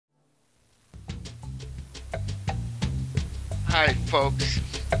Hi, folks.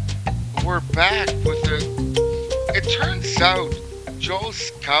 We're back with It turns out Joel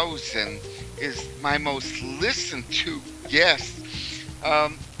Skousen is my most listened to guest.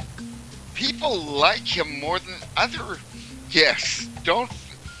 Um, People like him more than other guests. Don't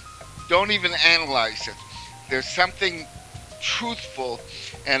even analyze it. There's something truthful,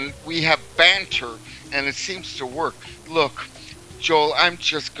 and we have banter, and it seems to work. Look, Joel, I'm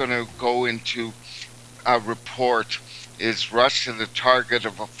just going to go into a report. Is Russia the target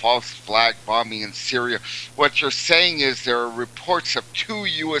of a false flag bombing in Syria? What you're saying is there are reports of two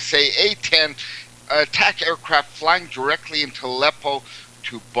USA A-10 attack aircraft flying directly into Aleppo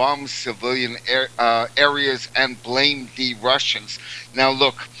to bomb civilian areas and blame the Russians. Now,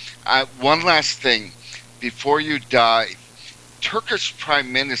 look, one last thing before you die. Turkish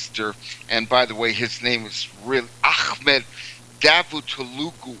Prime Minister, and by the way, his name is really Ahmet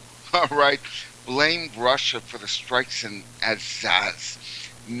Davutoglu, all right, blamed Russia for the strikes in Azaz.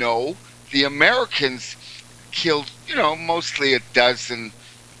 No, the Americans killed, mostly a dozen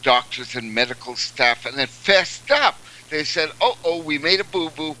doctors and medical staff, and it fessed up. They said, we made a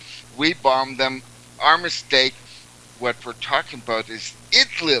boo-boo. We bombed them. Our mistake. What we're talking about is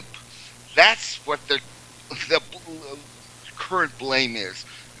Idlib. That's what the current blame is.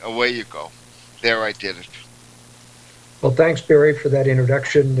 Away you go. There, I did it. Well, thanks, Barry, for that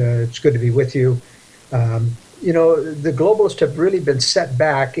introduction. It's good to be with you. The globalists have really been set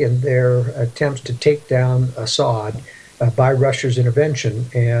back in their attempts to take down Assad by Russia's intervention,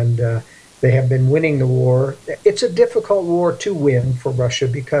 and they have been winning the war. It's a difficult war to win for Russia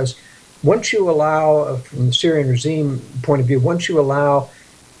because once you allow, from the Syrian regime point of view, once you allow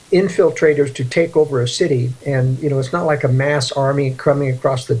infiltrators to take over a city, and it's not like a mass army coming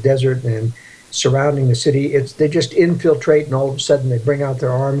across the desert and surrounding the city. They just infiltrate, and all of a sudden they bring out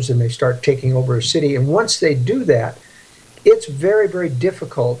their arms and they start taking over a city. And once they do that, it's very, very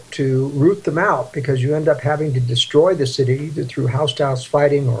difficult to root them out because you end up having to destroy the city either through house-to-house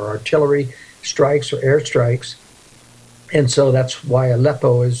fighting or artillery strikes or airstrikes. And so that's why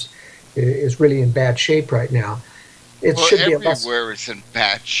Aleppo is really in bad shape right now. Everywhere is in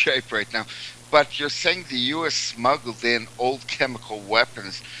bad shape right now. But you're saying the U.S. smuggled in old chemical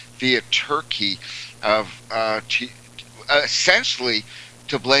weapons via Turkey, essentially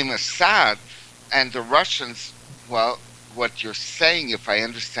to blame Assad, and the Russians. Well, what you're saying, if I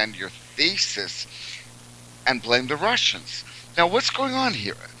understand your thesis, and blame the Russians. Now, what's going on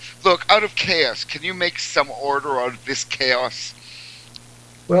here? Look, out of chaos, can you make some order out of this chaos?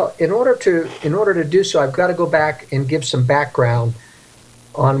 Well, in order to do so, I've got to go back and give some background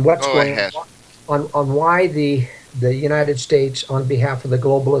on what's going on why the United States, on behalf of the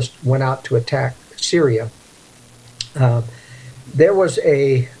globalists, went out to attack Syria. There was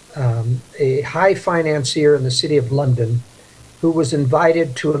a high financier in the city of London who was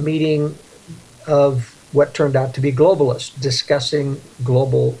invited to a meeting of what turned out to be globalists discussing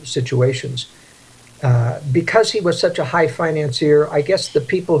global situations. Because he was such a high financier, I guess the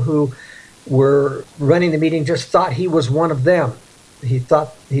people who were running the meeting just thought he was one of them. He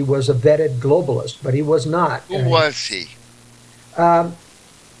thought he was a vetted globalist, but he was not. Who was he? The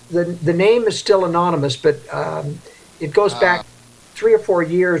name is still anonymous, but it goes back 3 or 4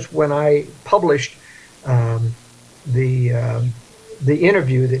 years when I published the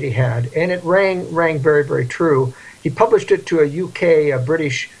interview that he had, and it rang very, very true. He published it to a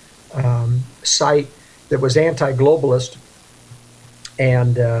British site that was anti-globalist,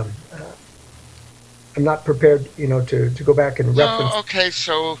 and I'm not prepared, to go back and reference. No, okay,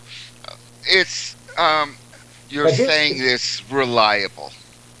 so it's you're saying it's reliable.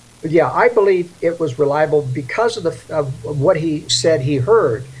 Yeah, I believe it was reliable because of what he said he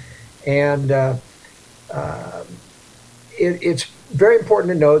heard, and it's very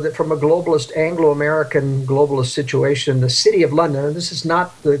important to know that from a globalist, Anglo-American globalist situation, the city of London, and this is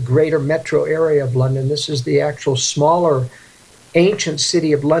not the greater metro area of London, this is the actual smaller ancient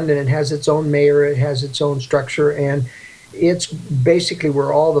city of London. It has its own mayor, it has its own structure, and it's basically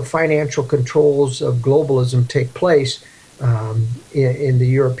where all the financial controls of globalism take place in the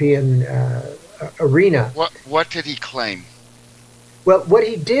European arena. What did he claim? Well, what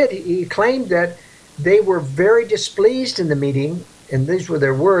he did, he claimed that they were very displeased in the meeting, and these were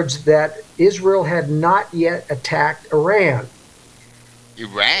their words, that Israel had not yet attacked Iran.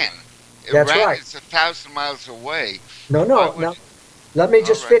 Iran? That's Iran right. is 1,000 miles away. No. Let me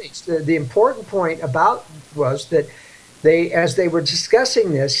just finish. The important point was that as they were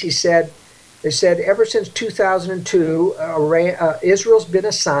discussing this, they said ever since 2002, Israel's been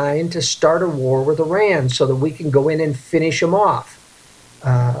assigned to start a war with Iran so that we can go in and finish them off.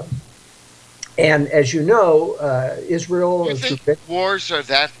 And as you know, Do you Israel, think wars are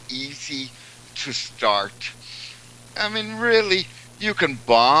that easy to start? I mean, really, you can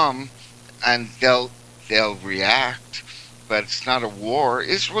bomb and they'll react, but it's not a war.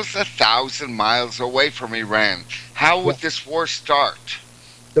 Israel's 1,000 miles away from Iran. How yeah, would this war start?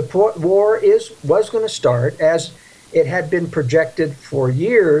 the war was going to start as it had been projected for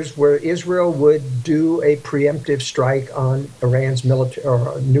years, where Israel would do a preemptive strike on Iran's military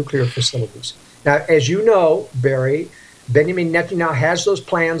or nuclear facilities. Now, as you know, Barry, Benjamin Netanyahu has those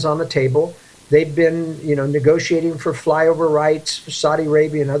plans on the table. They've been, negotiating for flyover rights for Saudi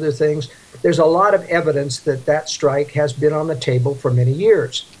Arabia and other things. There's a lot of evidence that that strike has been on the table for many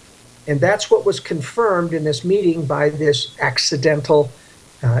years. And that's what was confirmed in this meeting by this accidental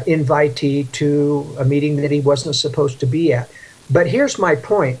invitee to a meeting that he wasn't supposed to be at. But here's my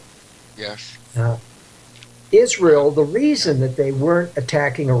point. Yes. Uh, Uh, Israel, the yeah. reason that they weren't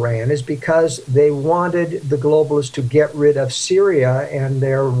attacking Iran is because they wanted the globalists to get rid of Syria and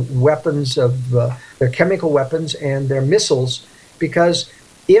their weapons their chemical weapons and their missiles, because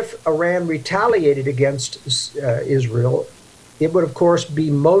if Iran retaliated against Israel, it would, of course, be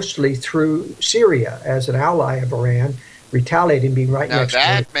mostly through Syria as an ally of Iran, retaliating, being right Now next door.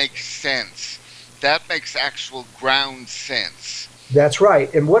 that makes sense. That makes actual ground sense. That's right.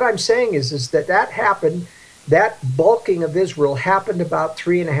 And what I'm saying is that happened. That bulking of Israel happened about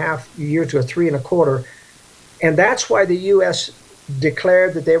 3.5 years or three and a quarter, and that's why the U.S.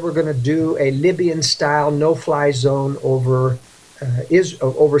 declared that they were going to do a Libyan-style no-fly zone over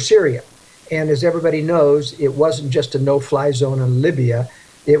Syria. And as everybody knows, it wasn't just a no-fly zone in Libya.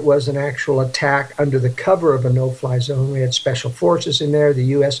 It was an actual attack under the cover of a no-fly zone. We had special forces in there. The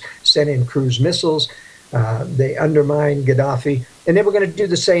U.S. sent in cruise missiles. They undermined Gaddafi, and they were going to do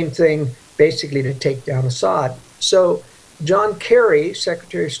the same thing, basically to take down Assad. So John Kerry,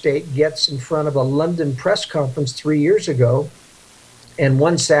 Secretary of State, gets in front of a London press conference 3 years ago, and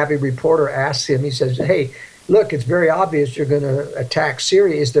one savvy reporter asks him, he says, "Hey, look, it's very obvious you're going to attack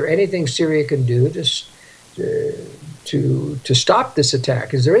Syria. Is there anything Syria can do to stop this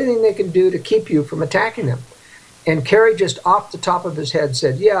attack? Is there anything they can do to keep you from attacking them?" And Kerry, just off the top of his head,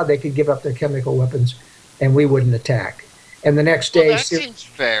 said, "Yeah, they could give up their chemical weapons and we wouldn't attack." And the next Well, day, that seems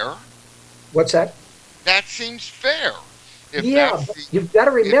fair. what's that? That seems fair. If Yeah, that's but the you've got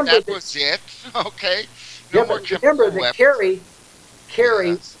to if remember that that. was it, okay. No Yeah, more but remember chemical that weapons. Kerry,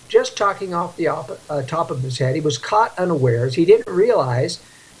 Yes. just talking off the top of his head, he was caught unawares. He didn't realize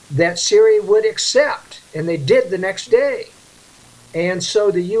that Syria would accept, and they did the next day. And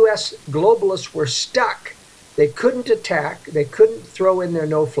so the U.S. globalists were stuck. They couldn't attack. They couldn't throw in their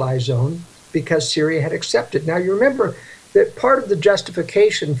no-fly zone because Syria had accepted. Now, you remember that part of the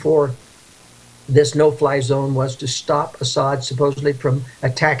justification for this no-fly zone was to stop Assad supposedly from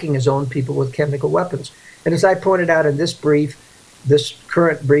attacking his own people with chemical weapons. And as I pointed out in this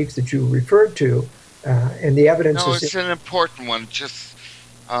current brief that you referred to, and the evidence No, is, it's an important one. Just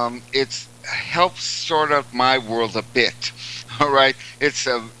it's helps sort of my world a bit. All right, it's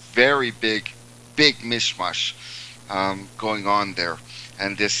a very big mishmash going on there,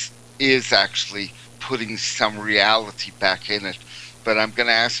 and this is actually putting some reality back in it. But I'm going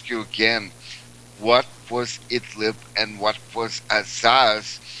to ask you again: what was Idlib and what was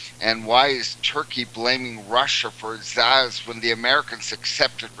Azaz? And why is Turkey blaming Russia for Azaz when the Americans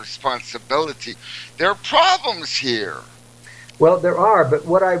accepted responsibility? There are problems here. well, there are, but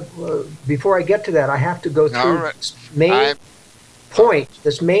before I get to that, I have to go All through right. I'm sorry.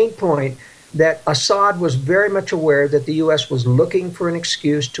 this main point that Assad was very much aware that the U.S. was looking for an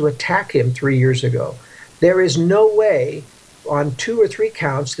excuse to attack him 3 years ago. There is no way on two or three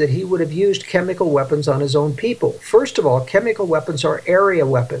counts that he would have used chemical weapons on his own people. First of all, chemical weapons are area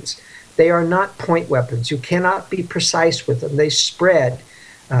weapons. They are not point weapons. You cannot be precise with them. They spread.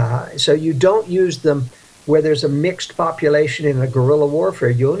 So you don't use them where there's a mixed population in a guerrilla warfare.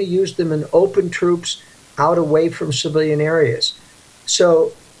 You only use them in open troops out away from civilian areas.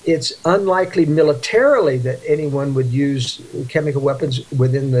 So it's unlikely militarily that anyone would use chemical weapons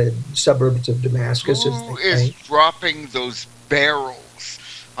within the suburbs of Damascus, as they Who is claim. dropping those barrels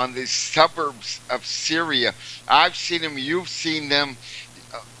on the suburbs of Syria? I've seen them. You've seen them.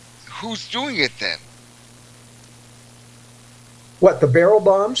 Uh, who's doing it then? What, the barrel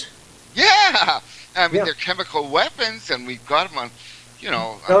bombs? Yeah. I mean, Yeah. they're chemical weapons, and we've got them on,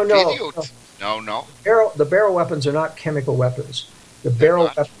 No, on no, video. no. No, no. The barrel weapons are not chemical weapons. The They're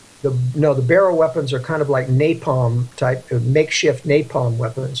barrel not. the no the barrel weapons are kind of like napalm type makeshift napalm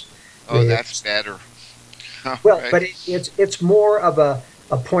weapons. Oh, that's It's, better. All well, right. but it's more of a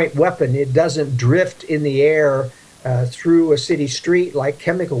point weapon. It doesn't drift in the air through a city street like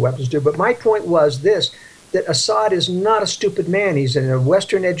chemical weapons do. But my point was this, that Assad is not a stupid man. He's a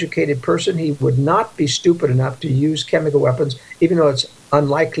Western educated person. He would not be stupid enough to use chemical weapons, even though it's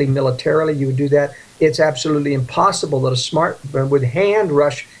unlikely militarily you would do that. It's absolutely impossible that a smart man would hand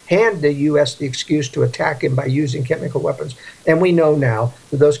the U.S. the excuse to attack him by using chemical weapons. And we know now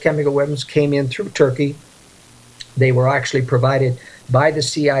that those chemical weapons came in through Turkey. They were actually provided by the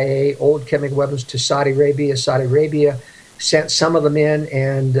CIA, old chemical weapons, to Saudi Arabia. Saudi Arabia sent some of them in,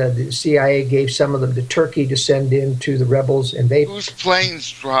 and the CIA gave some of them to Turkey to send in to the rebels. And whose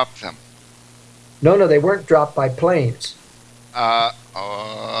planes dropped them? No, they weren't dropped by planes.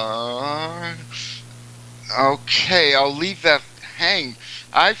 Okay, I'll leave that hang.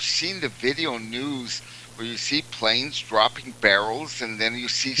 I've seen the video news where you see planes dropping barrels, and then you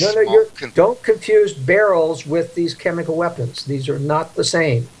see smoke. Don't confuse barrels with these chemical weapons. These are not the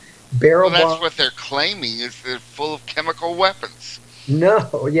same. Well, that's what they're claiming, is they're full of chemical weapons.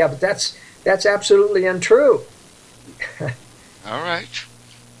 No, yeah, but that's absolutely untrue. All right.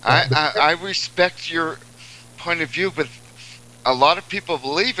 I respect your point of view, but a lot of people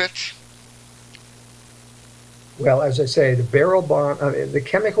believe it. Well, as I say, the barrel bomb, the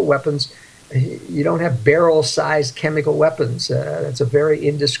chemical weapons, you don't have barrel-sized chemical weapons. That's a very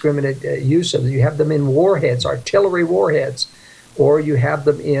indiscriminate use of them. You have them in warheads, artillery warheads, or you have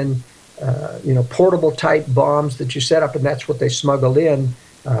them in portable type bombs that you set up, and that's what they smuggle in,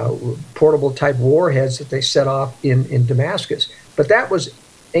 portable type warheads that they set off in Damascus. But that was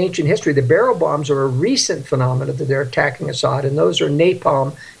ancient history. The barrel bombs are a recent phenomenon that they're attacking Assad, and those are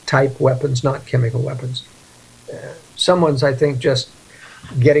napalm type weapons, not chemical weapons. Someone's, I think, just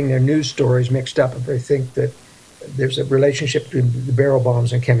getting their news stories mixed up if they think that there's a relationship between the barrel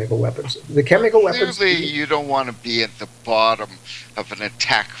bombs and chemical weapons. The chemical weapons... Clearly, you don't want to be at the bottom of an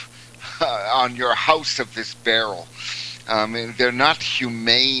attack on your house of this barrel. They're not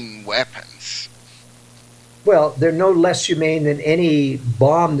humane weapons. Well, they're no less humane than any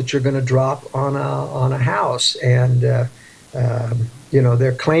bomb that you're going to drop on a house. And,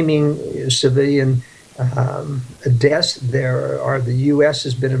 they're claiming civilian deaths. The U.S.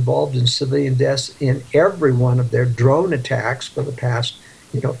 has been involved in civilian deaths in every one of their drone attacks for the past,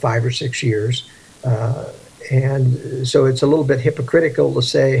 5 or 6 years. And so it's a little bit hypocritical to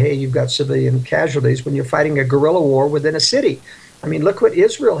say, hey, you've got civilian casualties when you're fighting a guerrilla war within a city. I mean, look what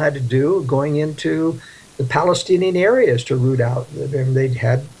Israel had to do going into the Palestinian areas to root out. They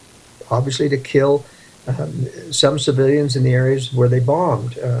had, obviously, to kill some civilians in the areas where they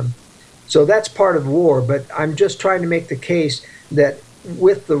bombed. So that's part of war, but I'm just trying to make the case that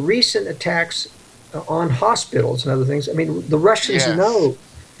with the recent attacks on hospitals and other things, I mean, the Russians know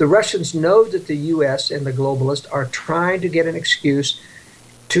that the U.S. and the globalists are trying to get an excuse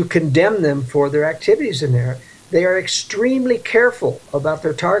to condemn them for their activities in there. They are extremely careful about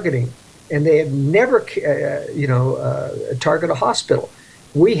their targeting, and they have never, target a hospital.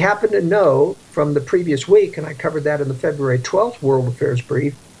 We happen to know from the previous week, and I covered that in the February 12th World Affairs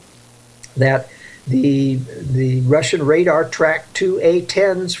Brief, that the Russian radar tracked 2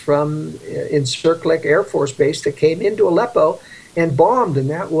 A-10s from Incirlik Air Force Base that came into Aleppo and bombed, and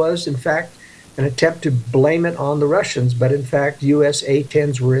that was, in fact, an attempt to blame it on the Russians, but in fact, U.S.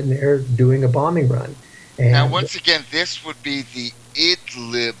 A-10s were in there doing a bombing run. And now, once again, this would be the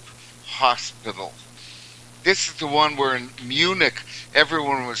Idlib hospital. This is the one where in Munich,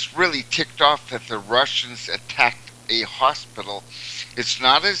 everyone was really ticked off that the Russians attacked a hospital. It's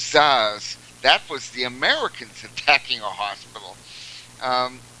not Azaz. That was the Americans attacking a hospital.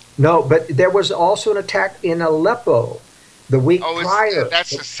 No, but there was also an attack in Aleppo the week prior.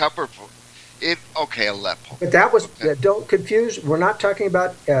 That's a suburb. Aleppo. But that was, don't confuse, we're not talking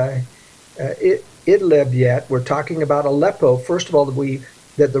about Idlib yet. We're talking about Aleppo. First of all,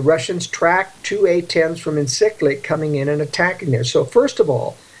 that the Russians tracked 2 A-10s from Incirlik coming in and attacking there. So first of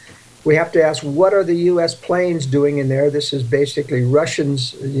all, we have to ask, what are the U.S. planes doing in there? This is basically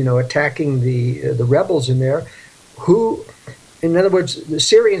Russians, attacking the rebels in there. In other words, the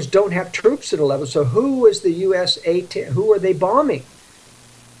Syrians don't have troops at Aleppo. So who is the U.S. A-10? Who are they bombing?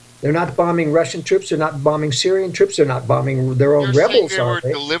 They're not bombing Russian troops. They're not bombing Syrian troops. They're not bombing their own rebels. They were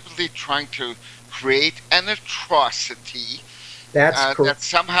deliberately trying to create an atrocity that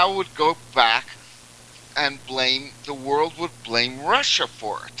somehow would go back and the world would blame Russia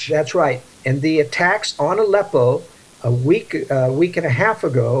for it. That's right. And the attacks on Aleppo a week and a half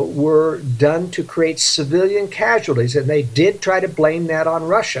ago were done to create civilian casualties, and they did try to blame that on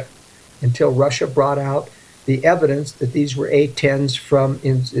Russia until Russia brought out the evidence that these were A-10s from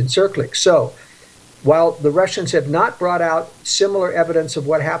Incirlik. So while the Russians have not brought out similar evidence of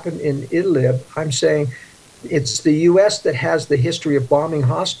what happened in Idlib, I'm saying It's the U.S. that has the history of bombing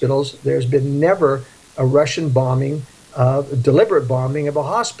hospitals. There's been never a Russian bombing, deliberate bombing of a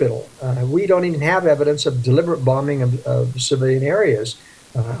hospital. We don't even have evidence of deliberate bombing of civilian areas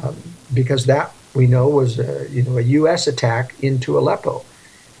uh, because that we know was a U.S. attack into Aleppo.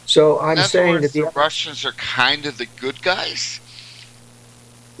 So In I'm other saying that words, the the Russians are kind of the good guys.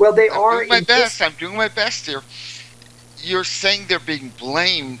 well, they I'm are doing my in this. best. I'm doing my best here. You're saying they're being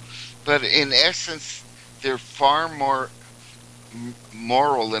blamed, but in essence, they're far more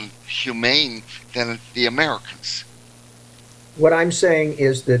moral and humane than the Americans. What I'm saying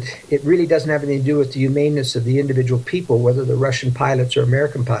is that it really doesn't have anything to do with the humaneness of the individual people, whether they're Russian pilots or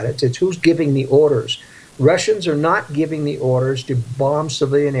American pilots. It's who's giving the orders. Russians are not giving the orders to bomb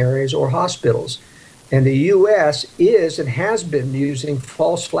civilian areas or hospitals. And the U.S. is and has been using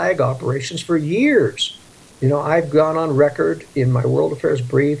false flag operations for years. I've gone on record in my World Affairs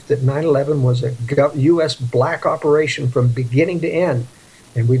brief that 9/11 was a U.S. black operation from beginning to end.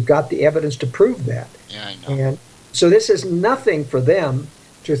 And we've got the evidence to prove that. Yeah, I know. And so this is nothing for them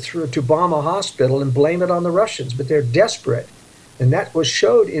to bomb a hospital and blame it on the Russians, but they're desperate. And that was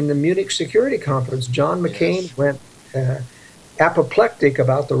showed in the Munich Security Conference. John McCain Yes. went uh, apoplectic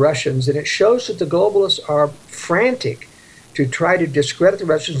about the Russians, and it shows that the globalists are frantic to try to discredit the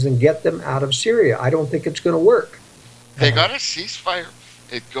Russians and get them out of Syria. I don't think it's going to work. They Uh, got a ceasefire.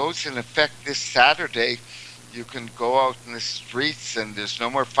 It goes in effect this Saturday. You can go out in the streets and there's no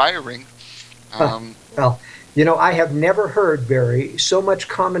more firing. Um, well, I have never heard, Barry, so much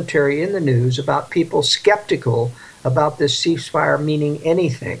commentary in the news about people skeptical about this ceasefire meaning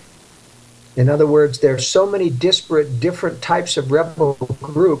anything. In other words, there are so many disparate, different types of rebel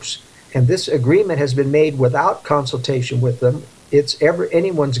groups, and this agreement has been made without consultation with them. It's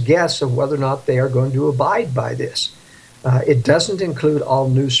anyone's guess of whether or not they are going to abide by this. It doesn't include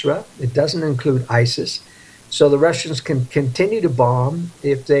al-Nusra. It doesn't include ISIS. So the Russians can continue to bomb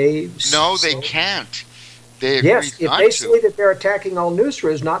if they no, they say, can't. They agreed yes, if not they to. say that they're attacking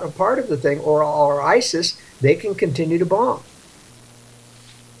al-Nusra is not a part of the thing, or ISIS, they can continue to bomb.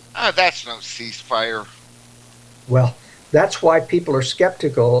 That's no ceasefire. Well, that's why people are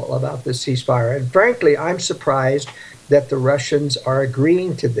skeptical about this ceasefire. And frankly, I'm surprised that the Russians are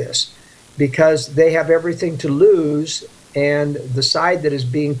agreeing to this because they have everything to lose. And the side that is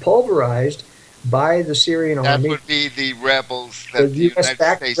being pulverized by the Syrian That army, would be the rebels the that the US United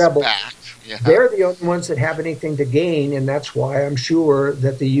backed States rebels, backed. Yeah. they're the only ones that have anything to gain. And that's why I'm sure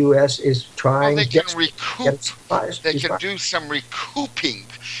that the US is Well, trying they can desperately to recoup. get a They can ceasefire. do some recouping.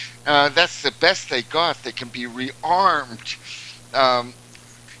 That's the best they got. They can be rearmed. Um,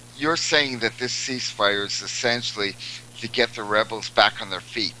 you're saying that this ceasefire is essentially to get the rebels back on their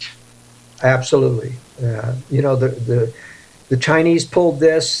feet. Absolutely. The Chinese pulled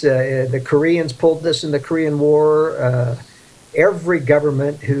this, the Koreans pulled this in the Korean War. Every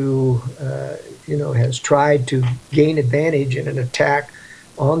government who has tried to gain advantage in an attack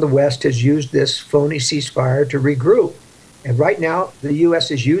on the West has used this phony ceasefire to regroup. And right now, the U.S.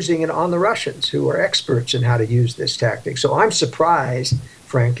 is using it on the Russians, who are experts in how to use this tactic. So I'm surprised,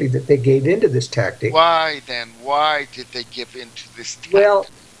 frankly, that they gave into this tactic. Why then? Why did they give in to this Well,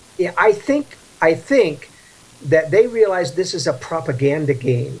 tactic? yeah, I think that they realize this is a propaganda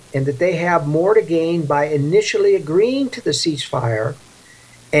game and that they have more to gain by initially agreeing to the ceasefire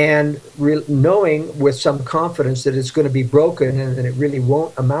and knowing with some confidence that it's going to be broken and that it really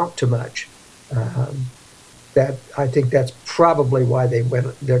won't amount to much. Um, that I think that's probably why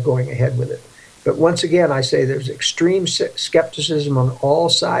they're going ahead with it. But once again, I say there's extreme skepticism on all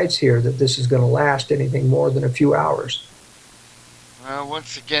sides here that this is going to last anything more than a few hours. Well,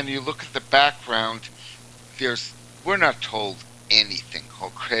 once again, you look at the background. There's we're not told anything.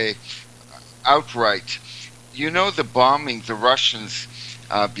 Okay, outright. The bombing the Russians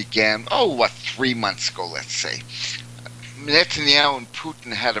began. Oh, what 3 months ago? Let's say Netanyahu and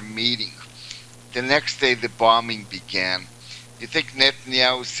Putin had a meeting. The next day, the bombing began. You think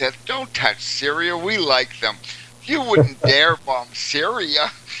Netanyahu said, "Don't touch Syria. We like them. You wouldn't dare bomb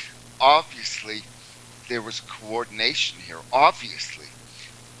Syria." Obviously, there was coordination here. Obviously.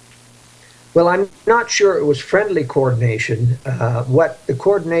 Well, I'm not sure it was friendly coordination. What the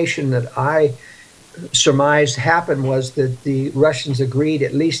coordination that I surmised happened was that the Russians agreed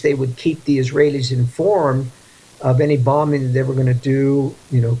at least they would keep the Israelis informed of any bombing that they were going to do,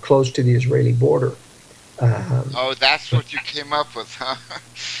 close to the Israeli border. Um, Oh, that's what you came up with, huh?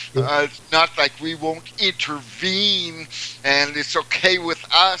 It's not like we won't intervene and it's okay with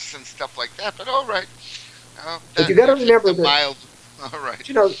us and stuff like that, but all right. but you That got to you take remember the that mild. All right.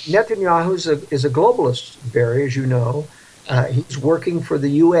 Netanyahu is a globalist, Barry, as you know. He's working for the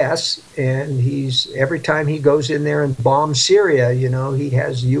U.S. and every time he goes in there and bombs Syria, he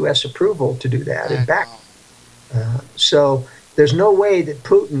has U.S. approval to do that I and back. know. So there's no way that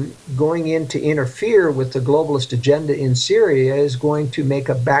Putin going in to interfere with the globalist agenda in Syria is going to make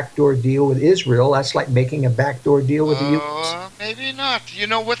a backdoor deal with Israel. That's like making a backdoor deal with the U.S. Maybe not. You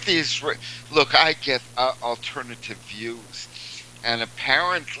know what these look? I get alternative views, and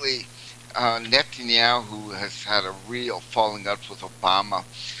apparently, Netanyahu has had a real falling out with Obama,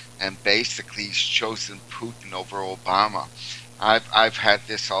 and basically he's chosen Putin over Obama. I've had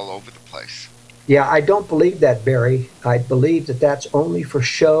this all over the place. Yeah, I don't believe that, Barry. I believe that that's only for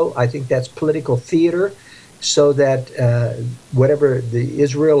show. I think that's political theater so that whatever the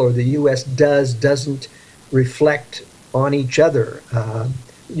Israel or the U.S. doesn't reflect on each other.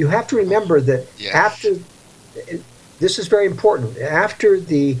 You have to remember that Yes. after this is very important. After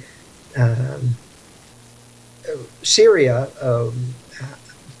the um, Syria,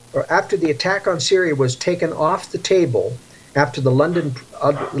 or after the attack on Syria was taken off the table, after the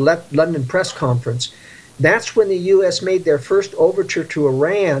London press conference, that's when the U.S. made their first overture to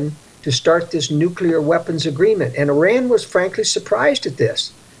Iran to start this nuclear weapons agreement. And Iran was frankly surprised at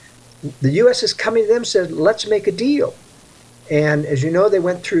this. The U.S. is coming to them and said, let's make a deal. And as you know, they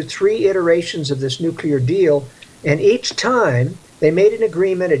went through 3 iterations of this nuclear deal. And each time they made an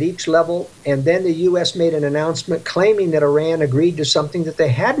agreement at each level. And then the U.S. made an announcement claiming that Iran agreed to something that they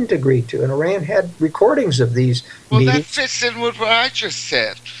hadn't agreed to. And Iran had recordings of these Well, that meetings. fits in with what I just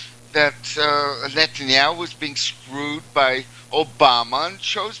said. That Netanyahu was being screwed by Obama and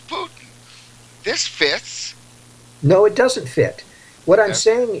chose Putin. This fits. No, it doesn't fit. What I'm Okay.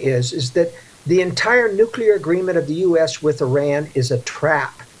 saying is that the entire nuclear agreement of the U.S. with Iran is a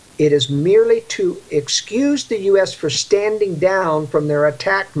trap. It is merely to excuse the U.S. for standing down from their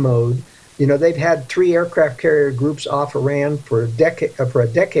attack mode. They've had 3 aircraft carrier groups off Iran for a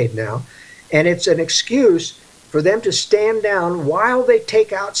decade now, and it's an excuse for them to stand down while they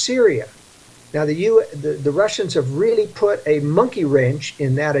take out Syria. Now, the Russians have really put a monkey wrench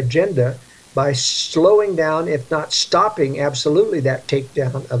in that agenda by slowing down, if not stopping absolutely that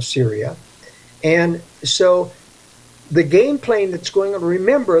takedown of Syria. And so the game plan that's going on,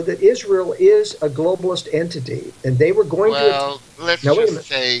 remember that Israel is a globalist entity, and they were going to attack. Well, let's Now, wait a just minute.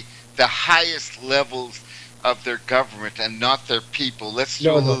 say the highest levels of their government and not their people. Let's do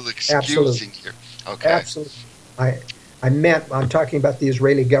No, a no, little absolutely. excusing here. Okay. Absolutely. I, I'm talking about the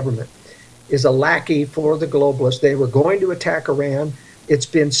Israeli government, is a lackey for the globalists. They were going to attack Iran. It's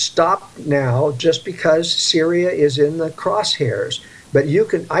been stopped now just because Syria is in the crosshairs. But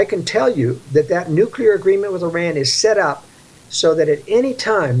I can tell you that that nuclear agreement with Iran is set up so that at any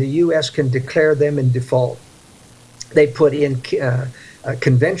time the U.S. can declare them in default. They put in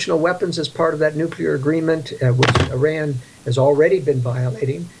conventional weapons as part of that nuclear agreement, which Iran has already been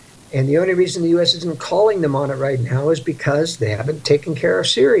violating. And the only reason the U.S. isn't calling them on it right now is because they haven't taken care of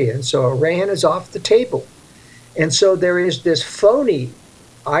Syria. And so Iran is off the table. And so there is this phony,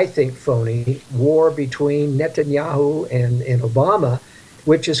 I think phony, war between Netanyahu and Obama,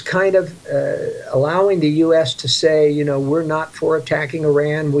 which is kind of allowing the U.S. to say, we're not for attacking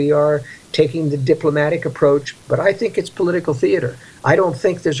Iran. We are taking the diplomatic approach. But I think it's political theater. I don't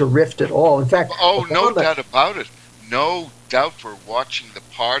think there's a rift at all. In fact, Oh, no Obama, doubt about it. No doubt we're watching the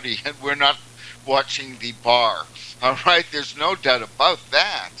party and we're not watching the bar. All right, there's no doubt about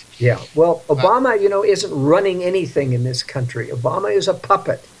that. yeah, well, Uh, Obama, isn't running anything in this country. Obama is a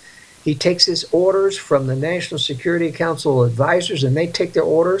puppet. He takes his orders from the National Security Council advisors, and they take their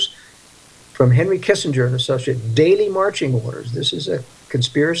orders from Henry Kissinger and Associates, daily marching orders. This is a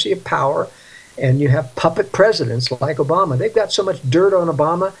conspiracy of power, and you have puppet presidents like Obama. They've got so much dirt on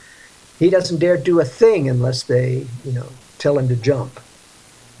Obama, he doesn't dare do a thing unless they, tell him to jump.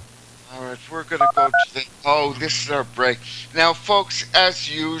 all right, we're going to go to the. Oh, this is our break. Now, folks, as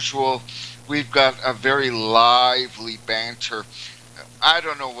usual, we've got a very lively banter. I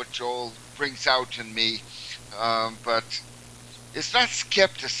don't know what Joel brings out in me, but it's not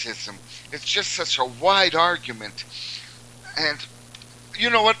skepticism. It's just such a wide argument. And you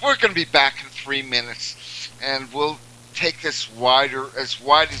know what? We're going to be back in 3 minutes, and we'll take this as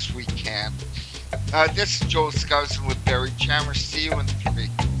wide as we can. This is Joel Skousen with Barry Chamish. See you in 3.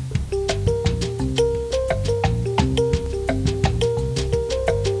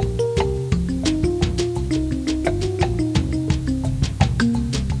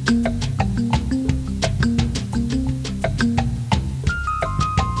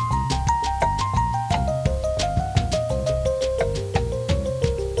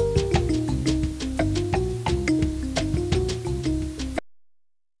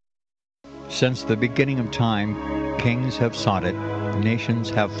 Since the beginning of time, Kings have sought it,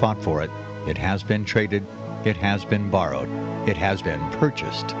 nations have fought for it. It has been traded, it has been borrowed, it has been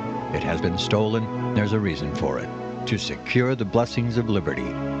purchased, it has been stolen. There's a reason for it. To secure the blessings of liberty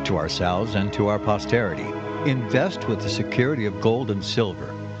to ourselves and to our posterity, invest with the security of gold and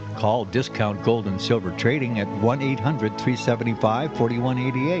silver. Call Discount Gold and Silver Trading at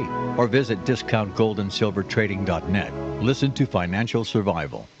 1-800-375-4188 or visit discountgoldandsilvertrading.net. Listen to Financial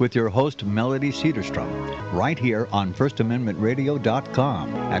Survival with your host Melody Cedarstrom right here on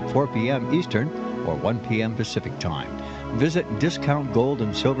FirstAmendmentRadio.com at 4 p.m. Eastern or 1 p.m. Pacific Time. Visit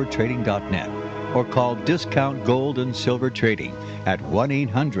discountgoldandsilvertrading.net or call Discount Gold and Silver Trading at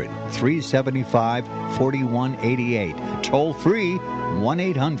 1-800-375-4188. Toll free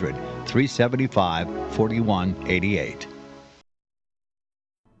 1-800-375-4188.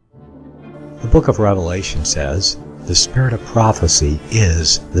 The book of Revelation says, "The spirit of prophecy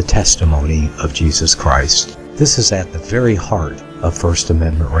is the testimony of Jesus Christ." This is at the very heart of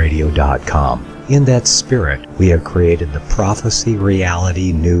FirstAmendmentRadio.com. In that spirit, we have created the Prophecy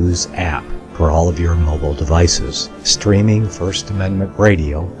Reality News app for all of your mobile devices, streaming First Amendment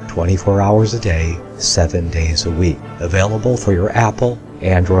Radio 24 hours a day, 7 days a week. Available for your Apple,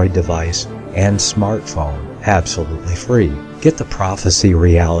 Android device, and smartphone, absolutely free. Get the Prophecy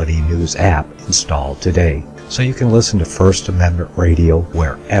Reality News app installed today so you can listen to First Amendment Radio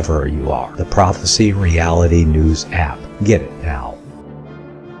wherever you are. The Prophecy Reality News app. Get it now.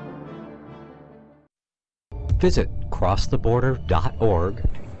 Visit crosstheborder.org,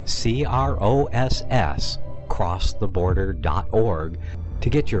 CROSS, crosstheborder.org, to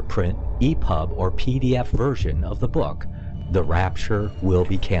get your print, EPUB, or PDF version of the book, The Rapture Will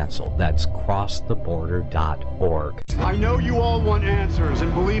Be Canceled. That's crosstheborder.org. I know you all want answers,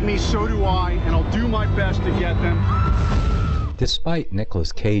 and believe me, so do I, and I'll do my best to get them. Despite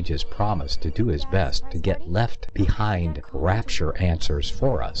Nicolas Cage's promise to do his best to get left behind rapture answers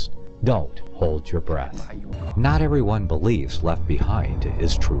for us, don't hold your breath. Not everyone believes Left Behind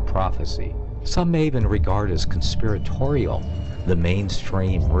is true prophecy. Some may even regard as conspiratorial the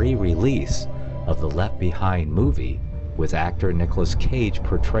mainstream re-release of the Left Behind movie with actor Nicolas Cage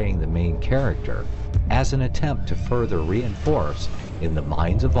portraying the main character as an attempt to further reinforce in the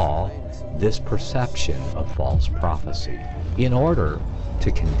minds of all this perception of false prophecy in order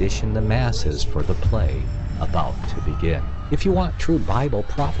to condition the masses for the play about to begin. If you want true Bible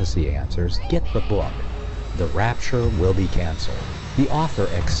prophecy answers, get the book, The Rapture Will Be Canceled. The author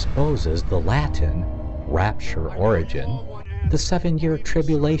exposes the Latin rapture origin, the 7-year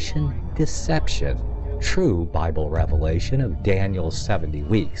tribulation deception, true Bible revelation of Daniel's 70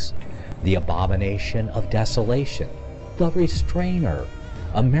 weeks, the abomination of desolation, the restrainer,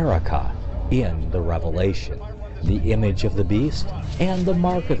 America in the Revelation, the image of the beast and the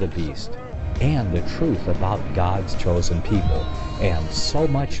mark of the beast, and the truth about God's chosen people, and so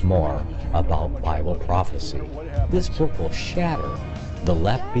much more about Bible prophecy. This book will shatter the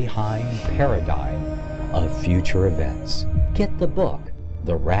Left Behind paradigm of future events. Get the book,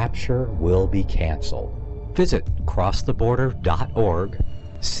 The Rapture Will Be Canceled. Visit crosstheborder.org,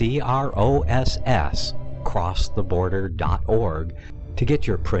 CROSS, crosstheborder.org, to get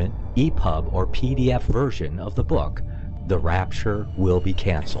your print, EPUB, or PDF version of the book, The Rapture Will Be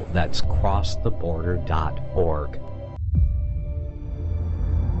Canceled. That's crosstheborder.org.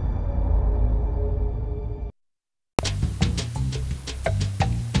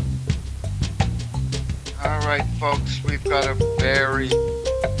 All right, folks, we've got a very,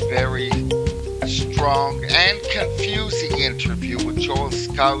 very strong and confusing interview with Joel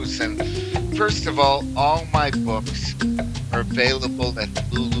Skousen. First of all my books are available at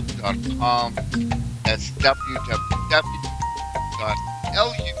lulu.com. That's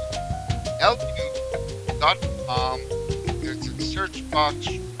www.lulu.com. There's a search box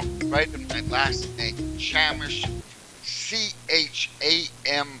right in my last name, Chamish, CHAMISH.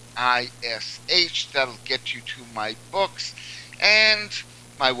 That'll get you to my books. And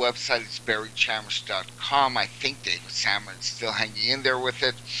my website is barrychamish.com. I think David Salmon's still hanging in there with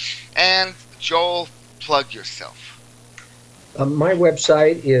it. And Joel, plug yourself. My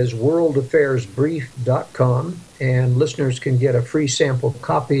website is worldaffairsbrief.com, and listeners can get a free sample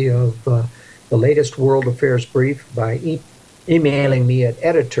copy of the latest World Affairs Brief by emailing me at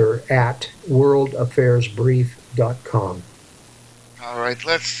editor@worldaffairsbrief.com. All right,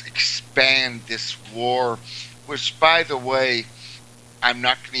 let's expand this war, which, by the way, I'm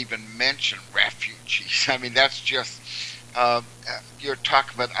not going to even mention refugees. I mean, that's just, you're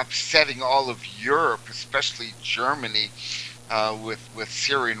talking about upsetting all of Europe, especially Germany, with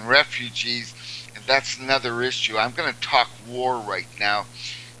Syrian refugees, and that's another issue. I'm going to talk war right now.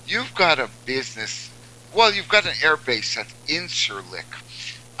 You've got a business Well, you've got an air base at Incirlik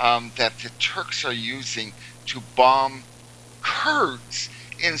that the Turks are using to bomb Kurds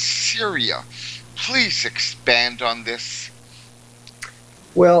in Syria. Please expand on this.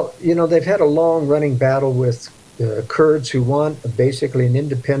 Well, they've had a long-running battle with Kurds who want basically an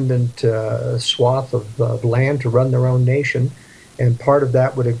independent swath of land to run their own nation, and part of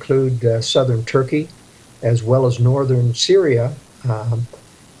that would include southern Turkey as well as northern Syria.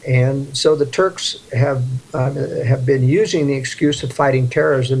 And so the Turks have been using the excuse of fighting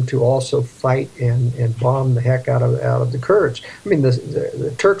terrorism to also fight and bomb the heck out of the Kurds. I mean,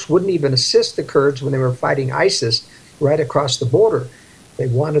 the Turks wouldn't even assist the Kurds when they were fighting ISIS right across the border. They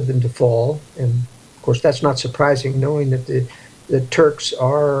wanted them to fall, and of course that's not surprising, knowing that the Turks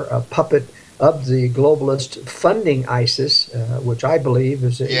are a puppet of the globalist funding ISIS, which I believe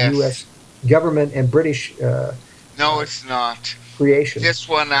is a Yes. U.S. government and British No, it's not. creation. This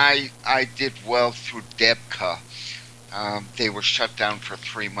one I did well through DEBCA. They were shut down for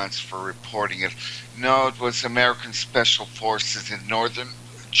 3 months for reporting it. No, it was American Special Forces in northern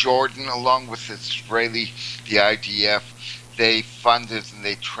Jordan, along with Israeli, the IDF. They funded and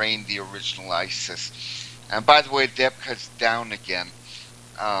they trained the original ISIS. And by the way, DEBCA's down again.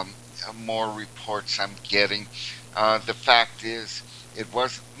 More reports I'm getting. The fact is, it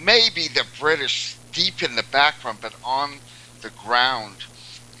was maybe the British deep in the background, but on the ground,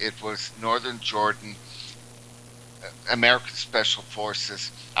 it was Northern Jordan, American Special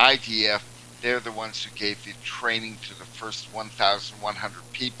Forces, IDF. They're the ones who gave the training to the first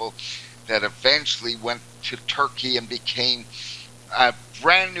 1,100 people that eventually went to Turkey and became a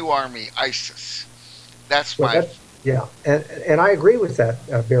brand new army, ISIS. That's my... Yeah, and I agree with that,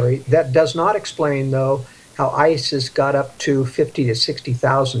 Barry. That does not explain, though, how ISIS got up to 50 to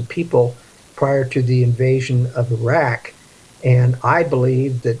 60,000 people prior to the invasion of Iraq. And I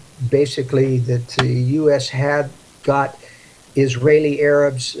believe that basically that the U.S. had got Israeli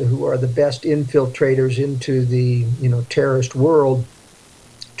Arabs who are the best infiltrators into the terrorist world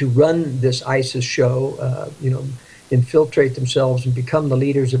to run this ISIS show, infiltrate themselves and become the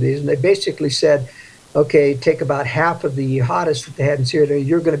leaders of these. And they basically said, okay, take about half of the jihadists that they had in Syria,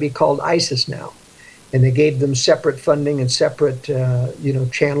 you're going to be called ISIS now. And they gave them separate funding and separate,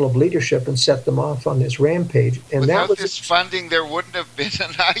 channel of leadership and set them off on this rampage. And without this funding, there wouldn't have been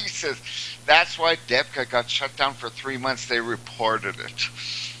an ISIS. That's why DEBCA got shut down for 3 months. They reported it.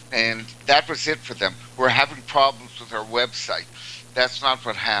 And that was it for them. We're having problems with our website. That's not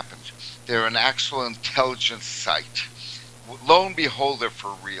what happened. They're an actual intelligence site. Lo and behold, they're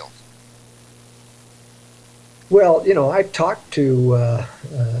for real. Well, I've talked to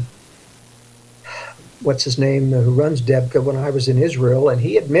what's his name, who runs DEBCA when I was in Israel, and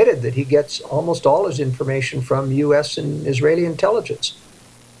he admitted that he gets almost all his information from U.S. and Israeli intelligence.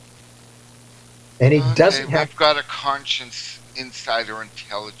 And he doesn't have... We've got a conscience insider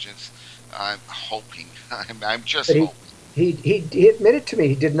intelligence. I'm hoping. I'm just hoping. He admitted to me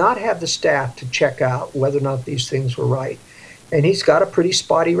he did not have the staff to check out whether or not these things were right. And he's got a pretty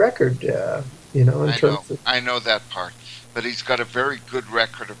spotty record, in terms of... I know that part. But he's got a very good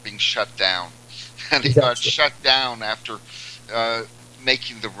record of being shut down. And he got shut down after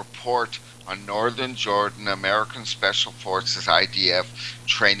making the report on Northern Jordan, American Special Forces, IDF,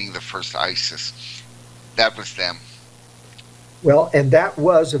 training the first ISIS. That was them. Well, and that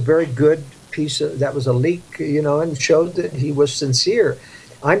was a very good that was a leak, and showed that he was sincere.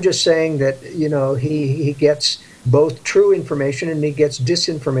 I'm just saying that, he gets both true information and he gets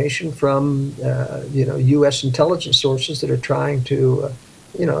disinformation from, U.S. intelligence sources that are trying to,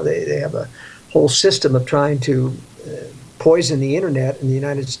 they have a whole system of trying to poison the internet in the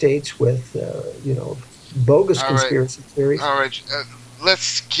United States with, bogus conspiracy theories. All right. Let's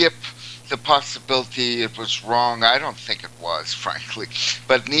skip the possibility it was wrong. I don't think it was, frankly.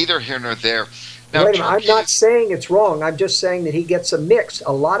 But neither here nor there. Now, wait a minute, I'm not saying it's wrong. I'm just saying that he gets a mix.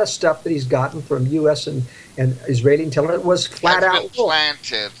 A lot of stuff that he's gotten from U.S. and Israeli intelligence was flat out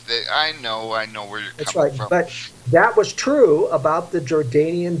planted. I know where you're coming from. But that was true about the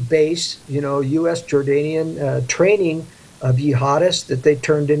Jordanian base, U.S. Jordanian training of jihadists that they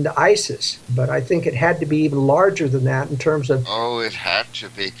turned into ISIS. But I think it had to be even larger than that in terms of... Oh, it had to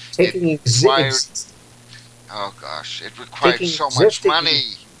be. It required so much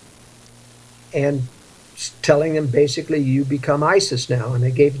money. And telling them basically, you become ISIS now. And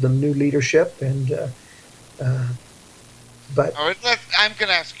they gave them new leadership. And but all right, I'm going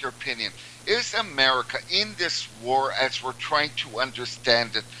to ask your opinion. Is America in this war, as we're trying to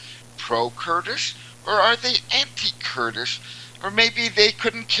understand it, pro-Kurdish? Or are they anti-Kurdish? Or maybe they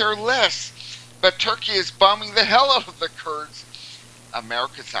couldn't care less. But Turkey is bombing the hell out of the Kurds.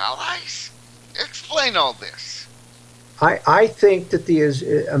 America's allies? Explain all this. I think that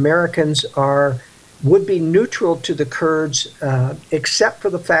the Americans would be neutral to the Kurds, except for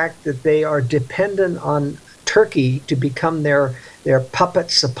the fact that they are dependent on Turkey to become their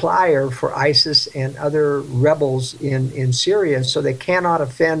puppet supplier for ISIS and other rebels in Syria. So they cannot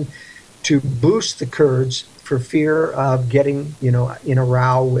offend to boost the Kurds for fear of getting in a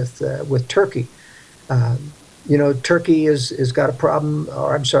row with Turkey. Turkey is got a problem,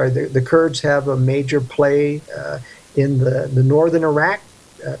 or I'm sorry, the Kurds have a major play in the northern Iraq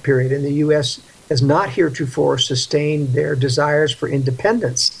period, and the U.S. has not heretofore sustained their desires for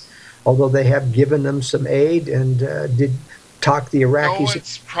independence, although they have given them some aid and did talk the Iraqis. No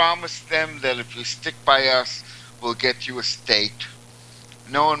one's promised them that if you stick by us, we'll get you a state.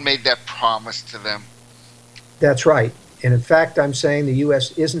 No one made that promise to them. That's right. And in fact, I'm saying the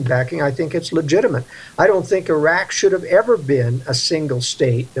U.S. isn't backing. I think it's legitimate. I don't think Iraq should have ever been a single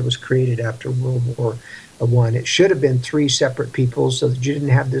state that was created after World War I. It should have been three separate peoples so that you didn't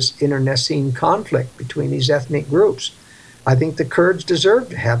have this internecine conflict between these ethnic groups. I think the Kurds deserve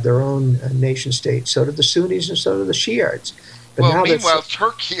to have their own nation state. So do the Sunnis and so do the Shiites. But well, meanwhile,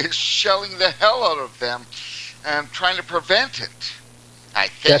 Turkey is shelling the hell out of them and trying to prevent it. I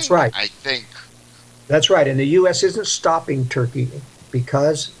think. That's right. I think. That's right. And the U.S. isn't stopping Turkey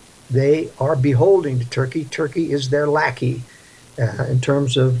because they are beholden to Turkey. Turkey is their lackey in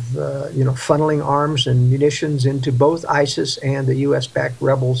terms of, funneling arms and munitions into both ISIS and the U.S.-backed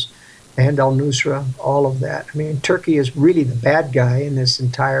rebels and al-Nusra, all of that. I mean, Turkey is really the bad guy in this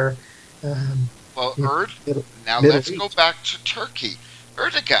entire let's go back to Turkey.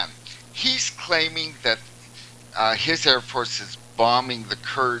 Erdogan, he's claiming that his Air Force is bombing the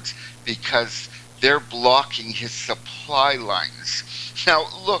Kurds because they're blocking his supply lines. Now,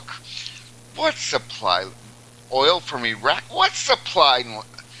 look, what supply? Oil from Iraq? What supply?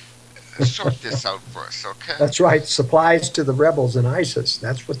 Sort this out for us, okay? That's right. Supplies to the rebels in ISIS.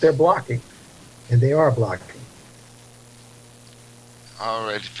 That's what they're blocking. And they are blocking. All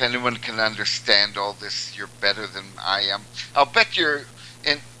right. If anyone can understand all this, you're better than I am. I'll bet you're,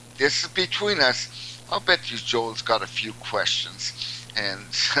 and this is between us, I'll bet you Joel's got a few questions. And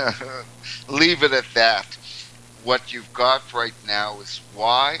leave it at that. What you've got right now is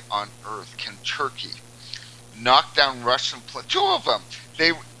why on earth can Turkey knock down Russian planes? Two of them.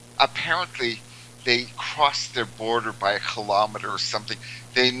 They crossed their border by a kilometer or something.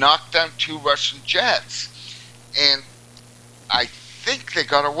 They knocked down two Russian jets. And I think they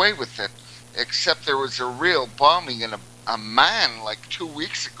got away with it, except there was a real bombing in Amman like 2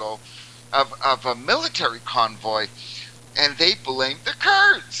 weeks ago of a military convoy. And they blamed the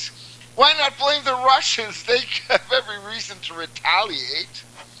Kurds. Why not blame the Russians? They have every reason to retaliate.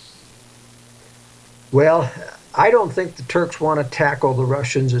 Well, I don't think the Turks want to tackle the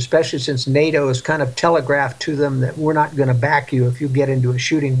Russians, especially since NATO has kind of telegraphed to them that we're not going to back you if you get into a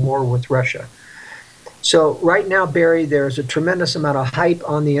shooting war with Russia. So right now, Barry, there's a tremendous amount of hype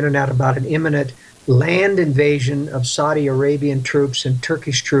on the internet about an imminent land invasion of Saudi Arabian troops and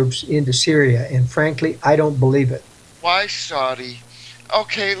Turkish troops into Syria. And frankly, I don't believe it. Why Saudi?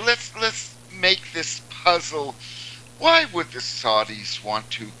 Okay, let's make this puzzle. Why would the Saudis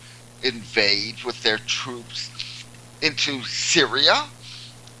want to invade with their troops into Syria?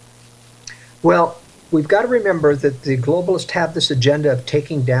 Well, we've got to remember that the globalists have this agenda of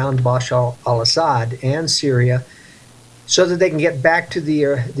taking down Bashar al-Assad and Syria so that they can get back to the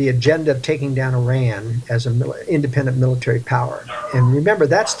agenda of taking down Iran as an independent military power. And remember,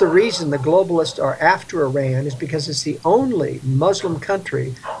 that's the reason the globalists are after Iran, is because it's the only Muslim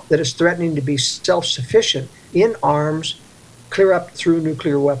country that is threatening to be self-sufficient in arms, clear up through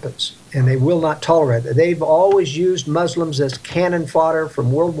nuclear weapons. And they will not tolerate it. They've always used Muslims as cannon fodder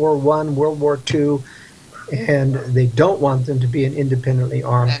from World War I, World War II, and they don't want them to be an independently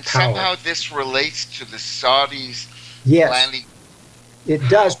armed power. And somehow this relates to the Saudis. Yes, planning. It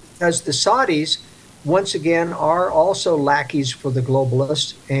does, because the Saudis, once again, are also lackeys for the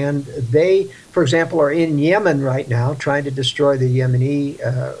globalists. And they, for example, are in Yemen right now trying to destroy the Yemeni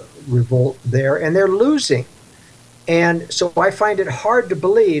revolt there, and they're losing. And so I find it hard to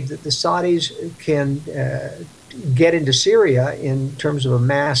believe that the Saudis can get into Syria in terms of a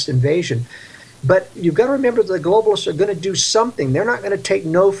mass invasion. But you've got to remember the globalists are going to do something. They're not going to take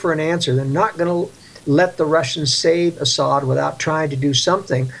no for an answer. They're not going to let the Russians save Assad without trying to do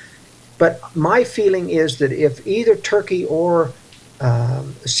something. But my feeling is that if either Turkey or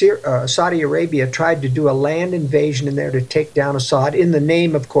Saudi Arabia tried to do a land invasion in there to take down Assad, in the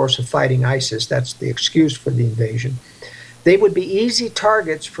name, of course, of fighting ISIS, that's the excuse for the invasion, they would be easy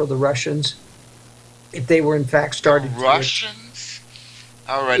targets for the Russians if they were in fact started. Russians?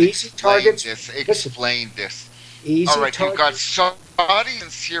 All right, Easy explain targets. this. Listen, Explain this. All easy right, you've got targets. Saudis in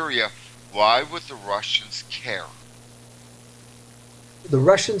Syria. Why would the Russians care? The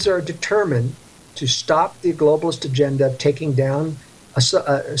Russians are determined to stop the globalist agenda of taking down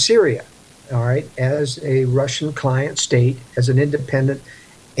Syria, all right, as a Russian client state, as an independent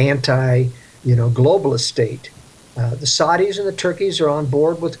globalist state. The Saudis and the Turkeys are on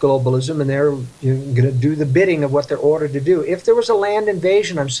board with globalism, and they're going to do the bidding of what they're ordered to do. If there was a land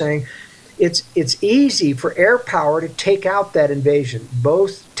invasion, I'm saying it's easy for air power to take out that invasion,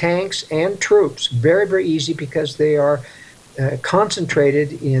 both tanks and troops. Very, very easy because they are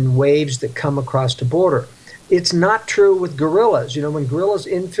concentrated in waves that come across the border. It's not true with guerrillas. When guerrillas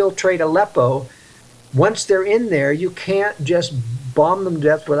infiltrate Aleppo, once they're in there, you can't just bomb them to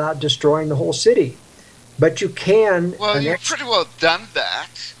death without destroying the whole city. But you can. Well, you've pretty well done that.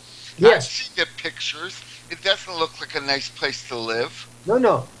 Yes. I've seen the pictures. It doesn't look like a nice place to live.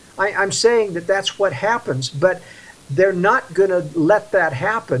 No. I'm saying that that's what happens, but they're not going to let that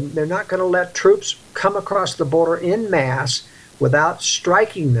happen. They're not going to let troops come across the border en masse without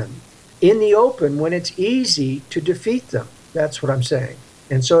striking them in the open when it's easy to defeat them. That's what I'm saying.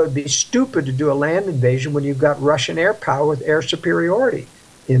 And so it'd be stupid to do a land invasion when you've got Russian air power with air superiority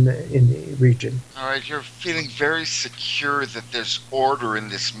in the region. All right, you're feeling very secure that there's order in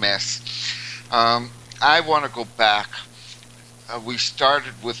this mess. I want to go back. We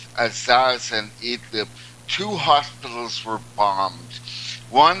started with Azaz and Idlib. 2 hospitals were bombed.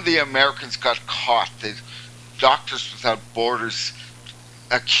 One, the Americans got caught. The Doctors Without Borders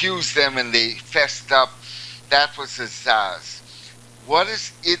accused them and they fessed up. That was Azaz. What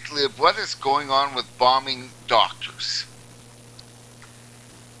is Idlib? What is going on with bombing doctors?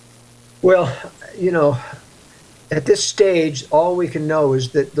 Well, at this stage, all we can know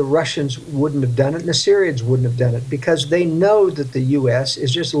is that the Russians wouldn't have done it and the Syrians wouldn't have done it because they know that the U.S.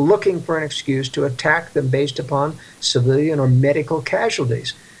 is just looking for an excuse to attack them based upon civilian or medical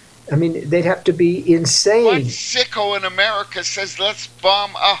casualties. I mean, they'd have to be insane. What sicko in America says, let's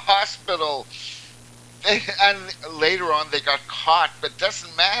bomb a hospital? And later on they got caught, but it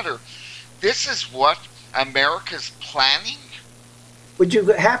doesn't matter. This is what America's planning? But you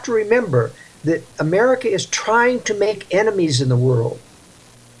have to remember that America is trying to make enemies in the world.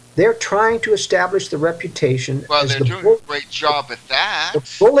 They're trying to establish the reputation well, as they're the doing a great job at that.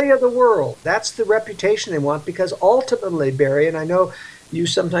 The bully of the world. That's the reputation they want because ultimately, Barry, and I know you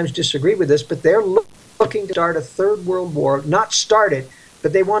sometimes disagree with this, but they're looking to start a third world war. Not start it,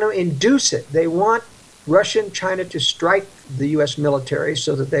 but they want to induce it. They want Russia and China to strike the U.S. military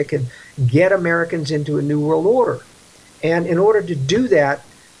so that they can get Americans into a new world order. And in order to do that,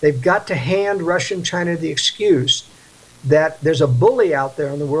 they've got to hand Russia and China the excuse that there's a bully out there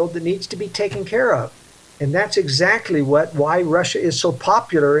in the world that needs to be taken care of. And that's exactly why Russia is so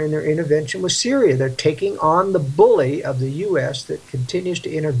popular in their intervention with Syria. They're taking on the bully of the U.S. that continues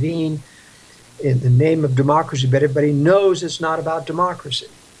to intervene in the name of democracy, but everybody knows it's not about democracy.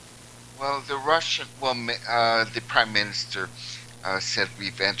 Well, the Prime Minister said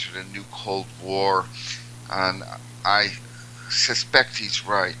we've entered a new Cold War, and I suspect he's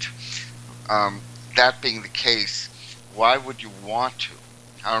right. That being the case, why would you want to?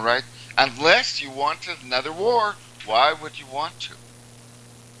 All right? Unless you wanted another war, why would you want to?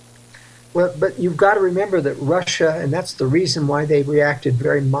 Well, but you've got to remember that Russia, and that's the reason why they reacted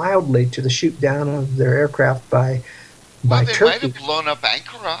very mildly to the shoot down of their aircraft by Turkey. They might have blown up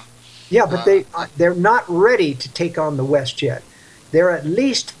Ankara. Yeah, but they're not ready to take on the West yet. They're at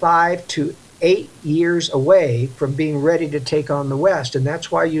least 5 to 8 years away from being ready to take on the West, and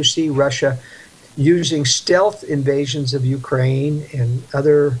that's why you see Russia using stealth invasions of Ukraine and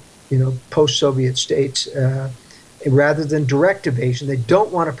other, post-Soviet states rather than direct invasion. They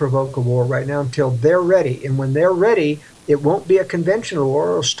don't want to provoke a war right now until they're ready, and when they're ready, it won't be a conventional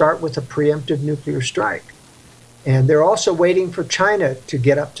war. It'll start with a preemptive nuclear strike. And they're also waiting for China to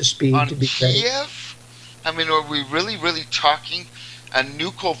get up to speed on to be ready. Kiev? I mean, are we really, really talking a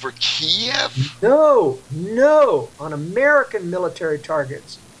nuke over Kiev? No, on American military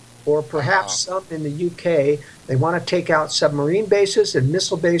targets, or perhaps some in the UK. They want to take out submarine bases and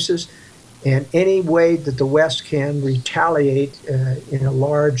missile bases, and any way that the West can retaliate in a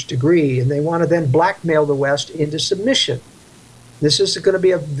large degree. And they want to then blackmail the West into submission. This is going to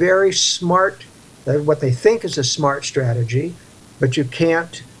be a very smart, what they think is a smart strategy, but you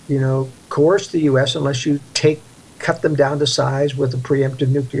can't, coerce the U.S. unless you cut them down to size with a preemptive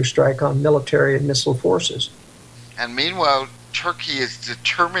nuclear strike on military and missile forces. And meanwhile, Turkey is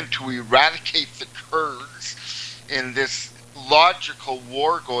determined to eradicate the Kurds in this logical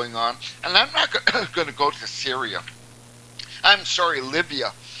war going on. And I'm not going to go to Syria. I'm sorry,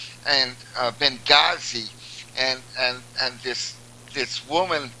 Libya and Benghazi, and this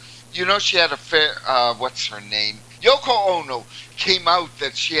woman. You know, she had what's her name? Yoko Ono came out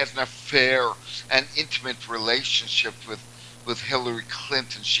that she had an affair, an intimate relationship with Hillary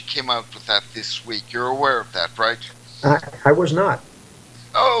Clinton. She came out with that this week. You're aware of that, right? I was not.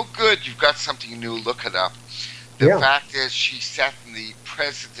 Oh, good. You've got something new. Look it up. The fact is, she sat in the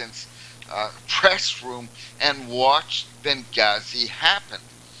president's press room and watched Benghazi happen.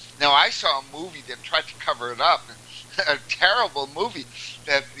 Now, I saw a movie that tried to cover it up, a terrible movie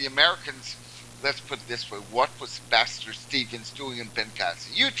that the Americans, let's put it this way, what was Ambassador Stevens doing in Benghazi?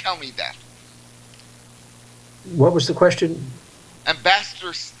 You tell me that. What was the question?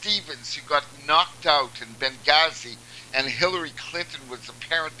 Ambassador Stevens, who got knocked out in Benghazi, and Hillary Clinton was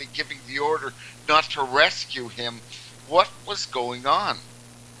apparently giving the order not to rescue him. What was going on?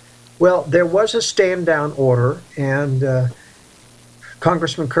 Well, there was a stand-down order, and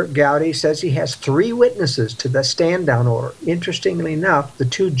Congressman Kurt Gowdy says he has 3 witnesses to the stand-down order. Interestingly enough, the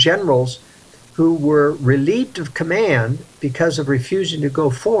 2 generals who were relieved of command because of refusing to go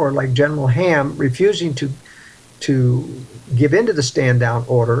forward, like General Ham refusing to give in to the stand-down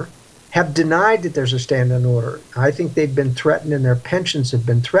order, have denied that there's a stand-down order. I think they've been threatened and their pensions have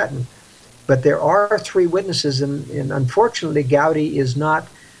been threatened. But there are 3 witnesses, and unfortunately Gowdy is not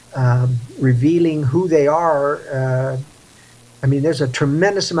revealing who they are. I mean, there's a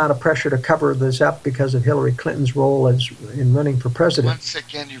tremendous amount of pressure to cover this up because of Hillary Clinton's role in running for president. Once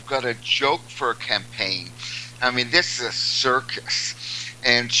again, you've got a joke for a campaign. I mean, this is a circus.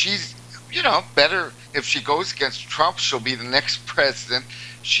 And she's, better if she goes against Trump, she'll be the next president.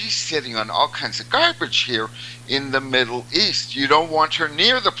 She's sitting on all kinds of garbage here in the Middle East. You don't want her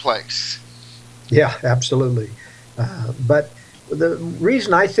near the place. Yeah, absolutely. But the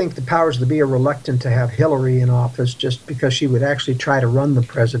reason I think the powers that be are reluctant to have Hillary in office, just because she would actually try to run the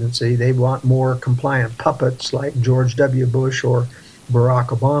presidency. They want more compliant puppets like George W. Bush or Barack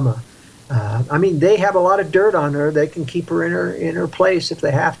Obama. I mean, they have a lot of dirt on her. They can keep her in her place if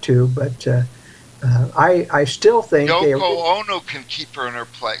they have to. But I still think Yoko Ono can keep her in her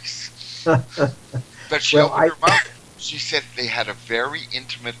place. But she opened her mouth. She said they had a very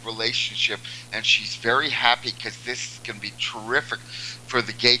intimate relationship, and she's very happy because this is going to be terrific for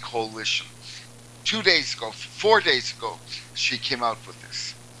the gay coalition. 4 days ago, she came out with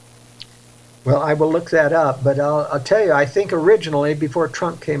this. Well, I will look that up, but I'll tell you, I think originally, before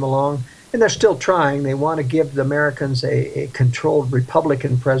Trump came along, and they're still trying, they want to give the Americans a controlled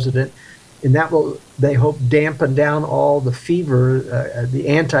Republican president, and that will, they hope, dampen down all the fever, the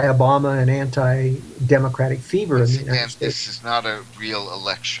anti-Obama and anti-democratic fever in the United States. This is not a real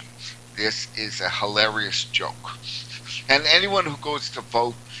election. This is a hilarious joke. And anyone who goes to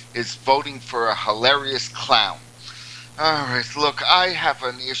vote is voting for a hilarious clown. All right, look, I have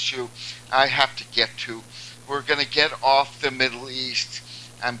an issue I have to get to. We're going to get off the Middle East.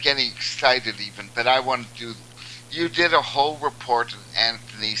 I'm getting excited even, but I want to do... You did a whole report on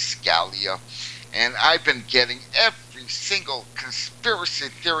Anthony Scalia, and I've been getting every single conspiracy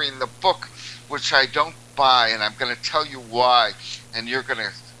theory in the book, which I don't buy, and I'm going to tell you why, and you're going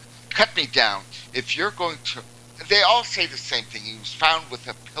to cut me down. If you're going to... They all say the same thing. He was found with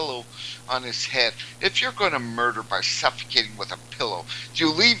a pillow on his head. If you're going to murder by suffocating with a pillow, do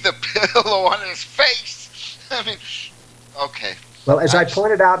you leave the pillow on his face? I mean, okay. Well, as I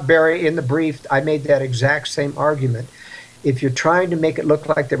pointed out, Barry, in the brief, I made that exact same argument. If you're trying to make it look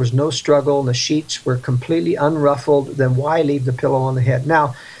like there was no struggle and the sheets were completely unruffled, then why leave the pillow on the head?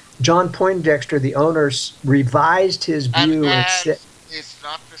 Now, John Poindexter, the owner, revised his view and said... It's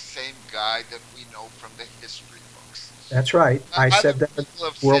not the same guy that we know from the history books. That's right. I said that in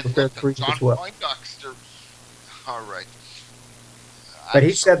World Affair 3 as well. Poindexter, all right. But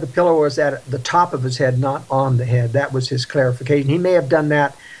he said the pillow was at the top of his head, not on the head. That was his clarification. He may have done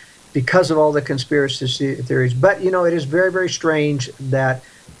that because of all the conspiracy theories. But, it is very, very strange that,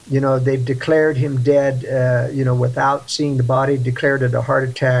 they've declared him dead, without seeing the body, declared it a heart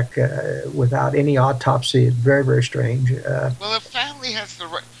attack without any autopsy. It's very, very strange. Well, the family has the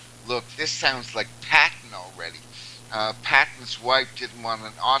right... Look, this sounds like Patton already. Patton's wife didn't want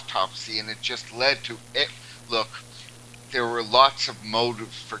an autopsy, and it just led to it. Look, there were lots of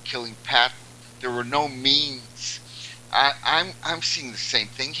motives for killing Patton. There were no means. I'm seeing the same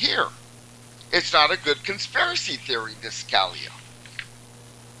thing here. It's not a good conspiracy theory, this Scalia.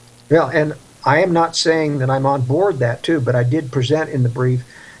 Yeah, and I am not saying that I'm on board that too, but I did present in the brief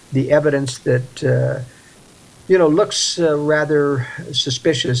the evidence that looks rather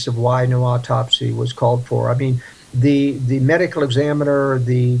suspicious of why no autopsy was called for. I mean, the medical examiner,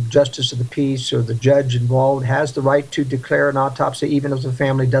 the justice of the peace, or the judge involved has the right to declare an autopsy, even if the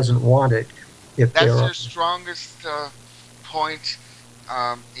family doesn't want it. If there That's are, your strongest point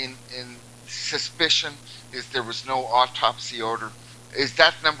in suspicion, is there was no autopsy order. Is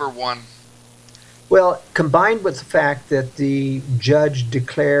that number one? well, combined with the fact that the judge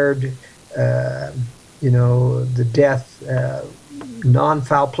declared, uh, the death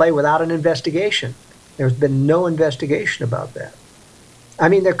non-foul play without an investigation. There's been no investigation about that. I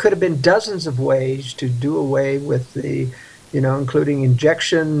mean, there could have been dozens of ways to do away with the, including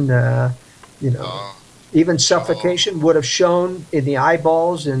injection, Oh, even Joel. suffocation would have shown in the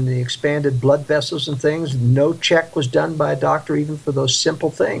eyeballs, in the expanded blood vessels and things. No check was done by a doctor even for those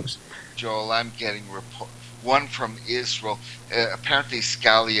simple things. Joel, I'm getting one from Israel. Apparently,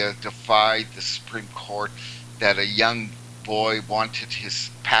 Scalia defied the Supreme Court that a young boy wanted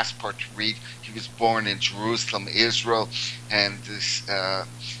his passport to read. He was born in Jerusalem, Israel, and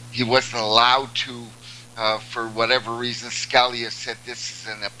he wasn't allowed to. For whatever reason, Scalia said this is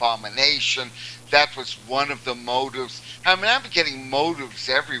an abomination. That was one of the motives. I mean, I'm getting motives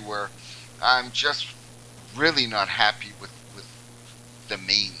everywhere. I'm just really not happy with the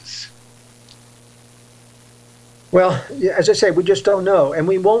means. Well, as I say, we just don't know, and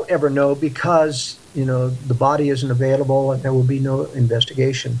we won't ever know because the body isn't available, and there will be no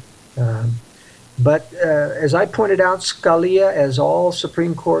investigation. But as I pointed out, Scalia, as all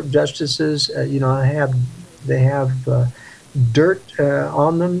Supreme Court justices, they have dirt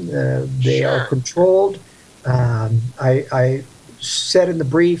on them. They are Sure. controlled. I said in the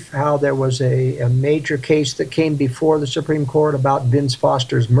brief how there was a major case that came before the Supreme Court about Vince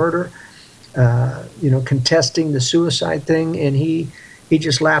Foster's murder. Contesting the suicide thing, and he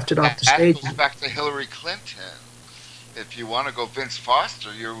just laughed it off the That stage. goes back to Hillary Clinton. If you want to go Vince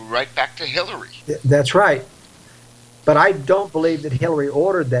Foster, you're right back to Hillary. That's right. But I don't believe that Hillary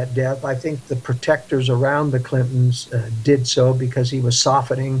ordered that death. I think the protectors around the Clintons did so because he was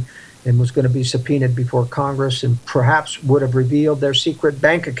softening and was going to be subpoenaed before Congress, and perhaps would have revealed their secret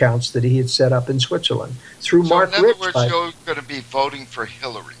bank accounts that he had set up in Switzerland through So, Mark in other Rich. words, you're going to be voting for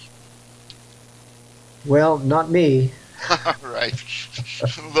Hillary. Well, not me. All right.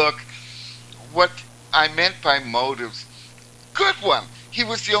 Look, what I meant by motives, good one. He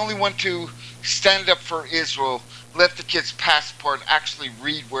was the only one to stand up for Israel, let the kid's passport actually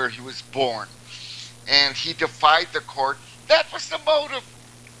read where he was born. And he defied the court. That was the motive.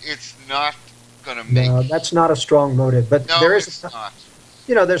 It's not going to make... No, that's not a strong motive. But No, there it's is, not.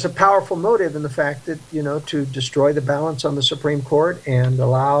 there's a powerful motive in the fact that, to destroy the balance on the Supreme Court and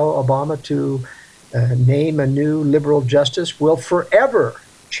allow Obama to name a new liberal justice will forever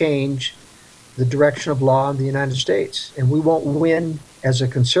change the direction of law in the United States. And we won't win as a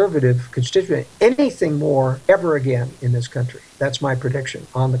conservative constituent anything more ever again in this country. That's my prediction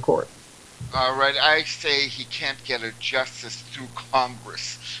on the court. All right, I say he can't get a justice through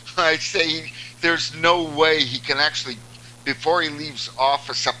Congress. I say there's no way he can actually, before he leaves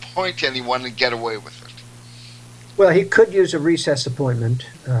office, appoint anyone and get away with it. Well, he could use a recess appointment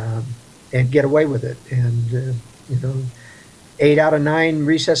and get away with it. And, 8 out of 9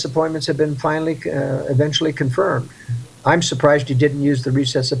 recess appointments have been finally, eventually confirmed. I'm surprised he didn't use the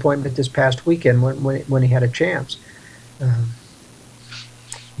recess appointment this past weekend when he had a chance.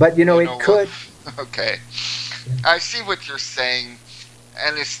 But, it could. Okay. I see what you're saying,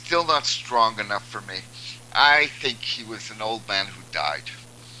 and it's still not strong enough for me. I think he was an old man who died.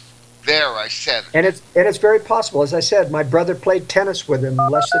 There, I said it. And it's very possible. As I said, my brother played tennis with him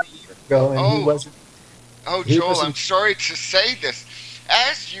less than a year ago, and he wasn't. Oh, he Joel, wasn't- I'm sorry to say this.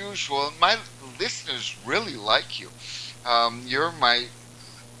 As usual, my listeners really like you. You're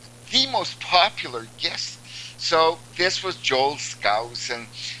the most popular guest. So this was Joel Skousen,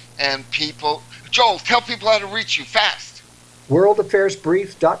 and people... Joel, tell people how to reach you fast.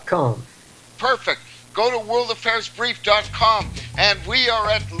 WorldAffairsBrief.com. Perfect. Go to worldaffairsbrief.com, and we are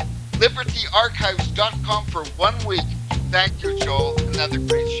at libertyarchives.com for 1 week. Thank you, Joel. Another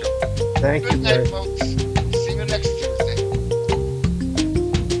great show. Thank Good you, night, Larry. folks. See you next Tuesday.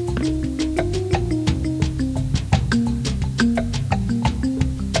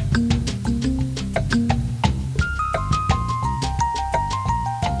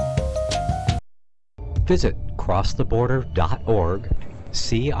 Visit crosstheborder.org,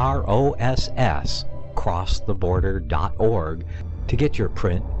 CROSS, crosstheborder.org, to get your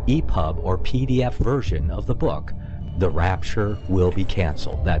print, EPUB, or PDF version of the book, The Rapture Will Be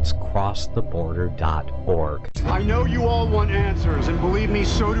Canceled. That's crosstheborder.org. I know you all want answers, and believe me,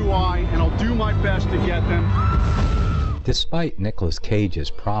 so do I, and I'll do my best to get them. Despite Nicolas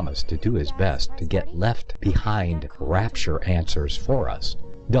Cage's promise to do his best to get left behind rapture answers for us,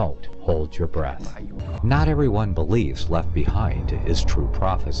 don't hold your breath. Not everyone believes Left Behind is true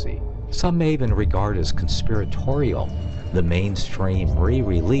prophecy. Some may even regard as conspiratorial the mainstream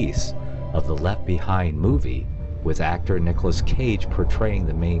re-release of the Left Behind movie with actor Nicolas Cage portraying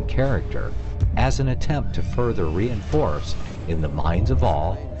the main character as an attempt to further reinforce in the minds of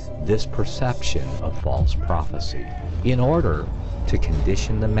all this perception of false prophecy in order to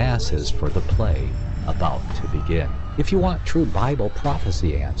condition the masses for the play about to begin. If you want true Bible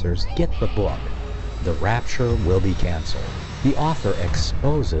prophecy answers, get the book, The Rapture Will Be Canceled. The author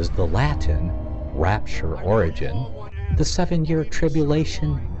exposes the Latin rapture origin, the 7-year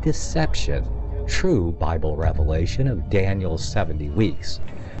tribulation deception, true Bible revelation of Daniel's 70 weeks,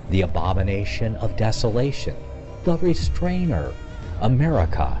 the abomination of desolation, the restrainer,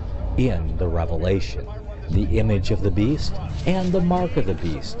 America in the Revelation, the image of the beast and the mark of the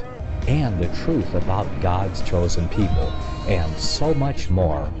beast, and the truth about God's chosen people, and so much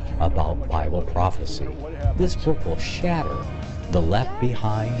more about Bible prophecy. This book will shatter the Left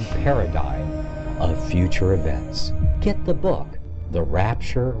Behind paradigm of future events. Get the book, The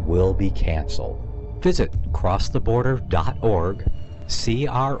Rapture Will Be Canceled. Visit crosstheborder.org,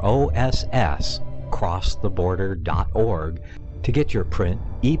 CROSS, crosstheborder.org, to get your print,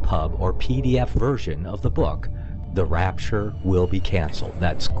 EPUB, or PDF version of the book, The Rapture Will Be Canceled.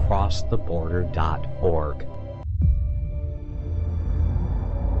 That's crosstheborder.org.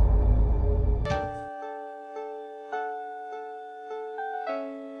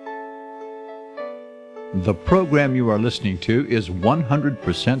 The program you are listening to is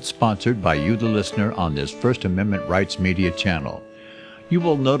 100% sponsored by you, the listener, on this First Amendment Rights Media channel. You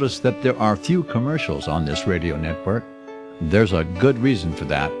will notice that there are few commercials on this radio network. There's a good reason for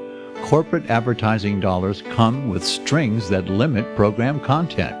that. Corporate advertising dollars come with strings that limit program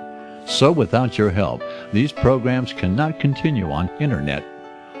content. So without your help, these programs cannot continue on internet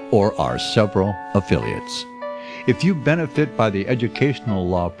or our several affiliates. If you benefit by the educational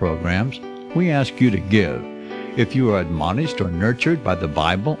law programs, we ask you to give. If you are admonished or nurtured by the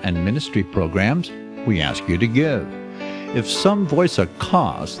Bible and ministry programs, we ask you to give. If some voice a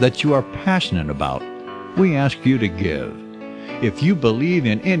cause that you are passionate about, we ask you to give. If you believe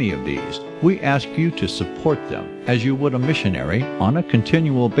in any of these, we ask you to support them as you would a missionary on a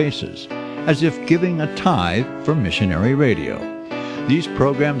continual basis, as if giving a tithe for missionary radio. These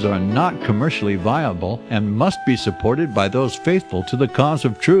programs are not commercially viable and must be supported by those faithful to the cause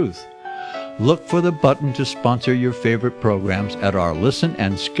of truth. Look for the button to sponsor your favorite programs at our listen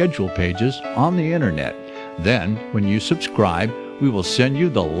and schedule pages on the internet. Then, when you subscribe, we will send you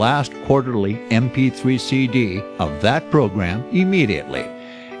the last quarterly MP3 CD of that program immediately,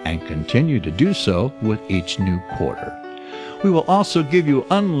 and continue to do so with each new quarter. We will also give you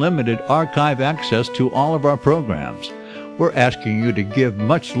unlimited archive access to all of our programs. We're asking you to give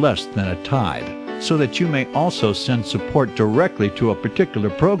much less than a tithe, so that you may also send support directly to a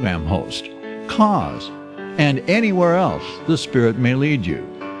particular program host, cause, and anywhere else the Spirit may lead you.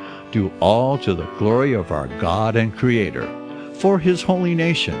 Do all to the glory of our God and Creator, for His holy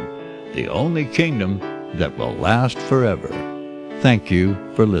nation, the only kingdom that will last forever. Thank you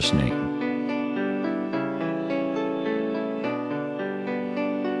for listening.